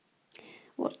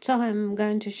What I am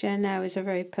going to share now is a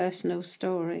very personal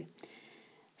story.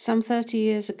 Some 30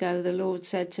 years ago, the Lord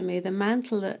said to me, the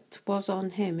mantle that was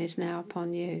on him is now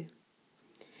upon you.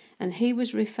 And he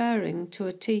was referring to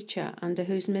a teacher under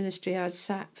whose ministry I'd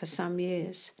sat for some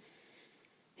years.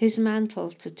 His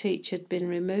mantle to teach had been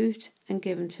removed and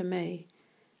given to me.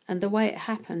 And the way it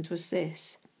happened was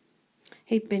this.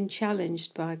 He'd been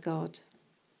challenged by God.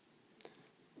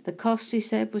 The cost, he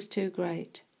said, was too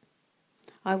great.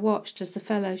 I watched as the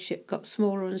fellowship got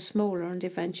smaller and smaller and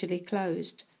eventually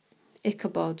closed.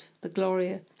 Ichabod, the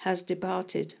glory has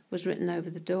departed, was written over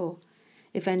the door.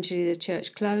 Eventually the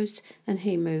church closed and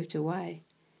he moved away.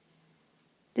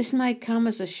 This may come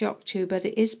as a shock to you, but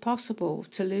it is possible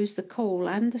to lose the call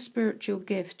and the spiritual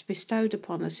gift bestowed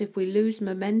upon us if we lose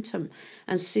momentum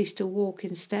and cease to walk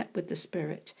in step with the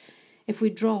Spirit. If we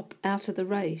drop out of the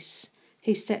race,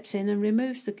 he steps in and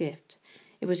removes the gift.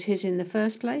 It was his in the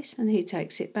first place, and he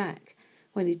takes it back.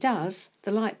 When he does,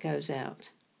 the light goes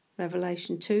out.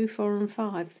 Revelation 2, 4 and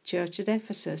 5, the church at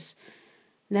Ephesus.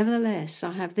 Nevertheless,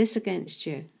 I have this against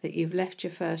you, that you've left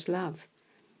your first love.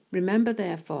 Remember,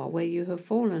 therefore, where you have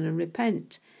fallen, and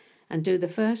repent, and do the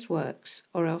first works,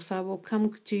 or else I will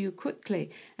come to you quickly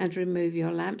and remove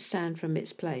your lampstand from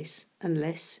its place,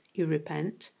 unless you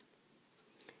repent.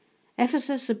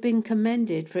 Ephesus had been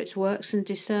commended for its works and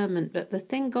discernment, but the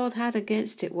thing God had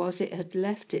against it was it had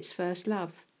left its first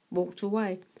love, walked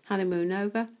away. Honeymoon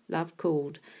over, love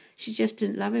cooled. She just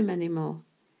didn't love him anymore.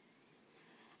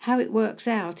 How it works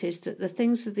out is that the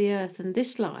things of the earth and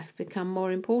this life become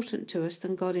more important to us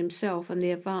than God himself and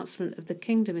the advancement of the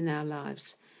kingdom in our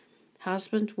lives.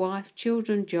 Husband, wife,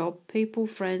 children, job, people,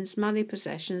 friends, money,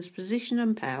 possessions, position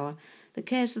and power, the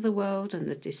cares of the world and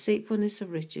the deceitfulness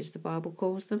of riches, the Bible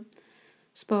calls them,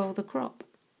 spoil the crop.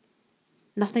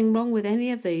 Nothing wrong with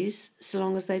any of these so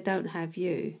long as they don't have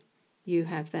you. You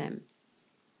have them.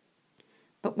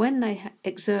 But when they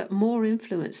exert more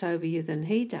influence over you than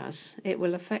he does, it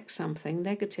will affect something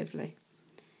negatively.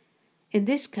 In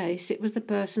this case, it was the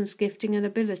person's gifting and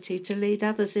ability to lead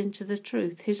others into the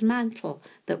truth, his mantle,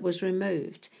 that was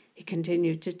removed. He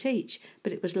continued to teach,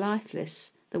 but it was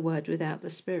lifeless, the word without the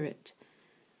Spirit.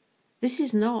 This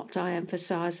is not, I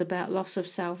emphasise, about loss of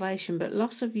salvation, but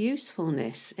loss of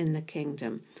usefulness in the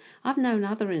kingdom. I've known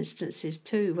other instances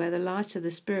too, where the light of the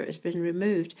Spirit has been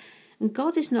removed. And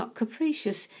God is not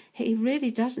capricious. He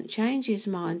really doesn't change his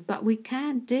mind, but we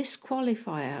can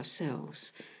disqualify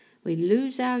ourselves. We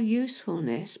lose our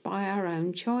usefulness by our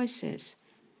own choices.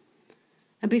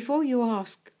 And before you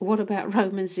ask, what about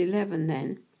Romans 11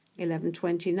 then?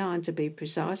 11:29 to be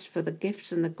precise, for the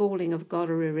gifts and the calling of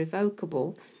God are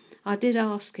irrevocable. I did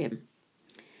ask him.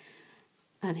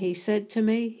 And he said to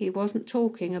me he wasn't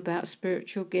talking about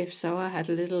spiritual gifts, so I had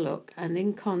a little look. And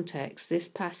in context, this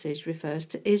passage refers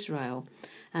to Israel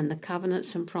and the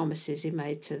covenants and promises he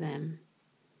made to them.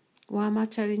 Why am I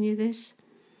telling you this?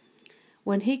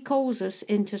 When he calls us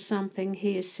into something,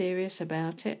 he is serious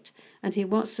about it, and he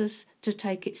wants us to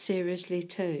take it seriously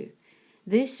too.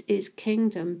 This is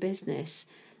kingdom business,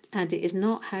 and it is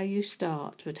not how you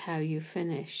start, but how you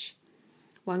finish.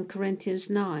 1 Corinthians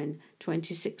 9,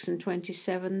 26 and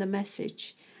 27, the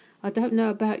message. I don't know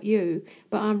about you,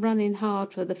 but I'm running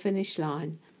hard for the finish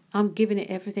line. I'm giving it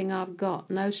everything I've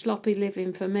got. No sloppy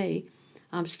living for me.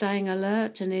 I'm staying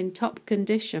alert and in top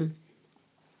condition.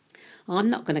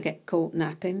 I'm not going to get caught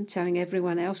napping, telling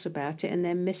everyone else about it and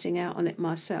then missing out on it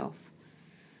myself.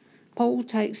 Paul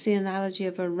takes the analogy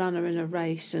of a runner in a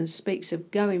race and speaks of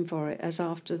going for it as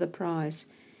after the prize.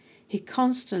 He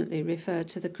constantly referred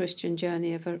to the Christian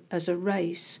journey as a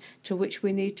race to which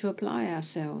we need to apply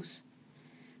ourselves.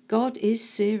 God is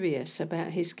serious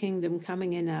about his kingdom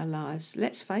coming in our lives.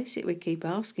 Let's face it, we keep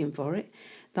asking for it.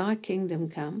 Thy kingdom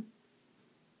come.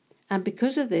 And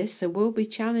because of this, there will be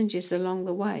challenges along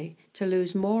the way to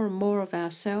lose more and more of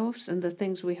ourselves and the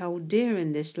things we hold dear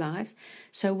in this life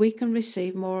so we can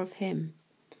receive more of him.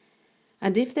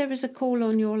 And if there is a call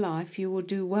on your life, you will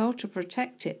do well to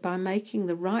protect it by making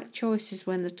the right choices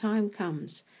when the time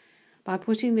comes, by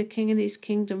putting the King and his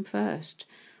kingdom first,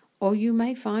 or you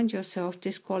may find yourself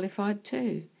disqualified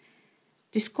too.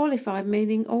 Disqualified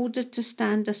meaning ordered to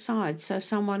stand aside so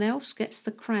someone else gets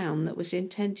the crown that was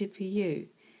intended for you,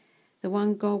 the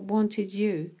one God wanted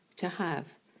you to have.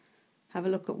 Have a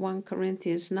look at 1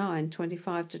 Corinthians 9,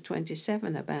 25 to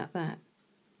 27 about that.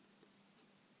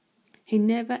 He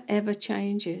never ever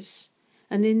changes.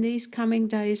 And in these coming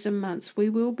days and months, we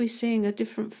will be seeing a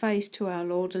different face to our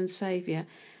Lord and Saviour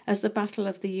as the battle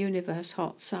of the universe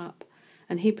hots up,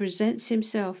 and he presents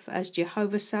himself as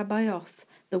Jehovah Sabaoth,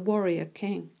 the warrior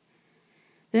king.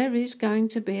 There is going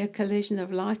to be a collision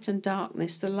of light and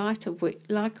darkness, the like of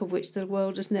which the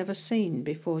world has never seen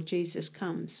before Jesus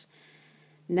comes.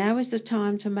 Now is the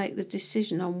time to make the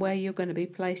decision on where you're going to be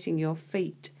placing your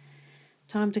feet.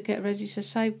 Time to get ready to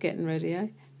save getting ready, eh?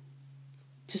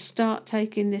 To start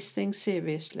taking this thing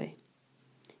seriously.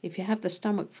 If you have the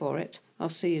stomach for it, I'll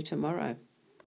see you tomorrow.